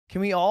Can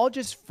we all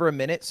just for a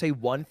minute say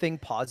one thing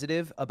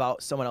positive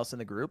about someone else in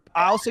the group?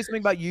 I'll say something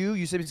about you.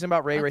 You say something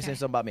about Ray. Ray say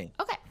something about me.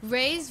 Okay.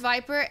 Ray's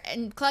Viper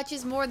and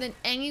clutches more than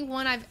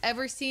anyone I've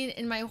ever seen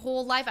in my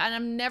whole life, and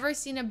I've never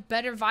seen a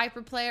better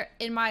Viper player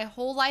in my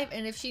whole life.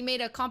 And if she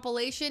made a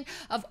compilation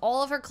of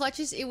all of her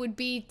clutches, it would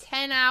be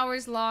 10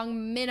 hours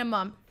long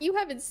minimum. You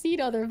haven't seen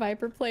other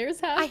Viper players,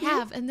 have you? I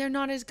have, and they're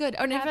not as good.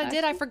 And if I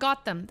did, I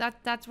forgot them.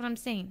 That's what I'm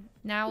saying.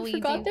 Now we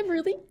forgot them,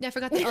 really? Yeah, I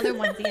forgot the other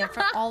ones. Yeah,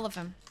 for all of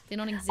them. They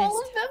don't exist. All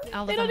of them?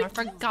 All of them are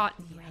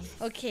forgotten.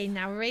 Okay,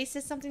 now Ray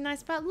says something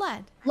nice about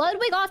Lud.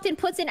 Ludwig often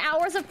puts in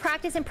hours of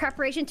practice and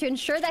preparation to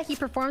ensure that he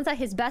performs at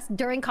his best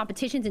during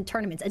competitions and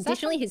tournaments.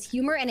 Additionally, his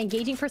humor and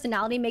engaging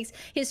personality makes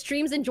his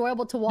streams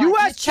enjoyable to watch. You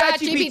asked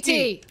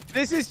ChatGPT.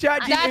 This is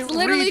ChatGPT. That's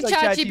literally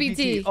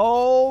ChatGPT.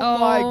 Oh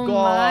my my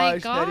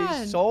gosh, God.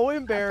 that is so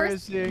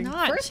embarrassing.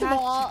 Not First of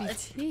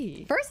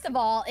ChatGPT.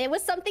 all, it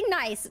was something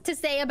nice to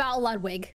say about Ludwig.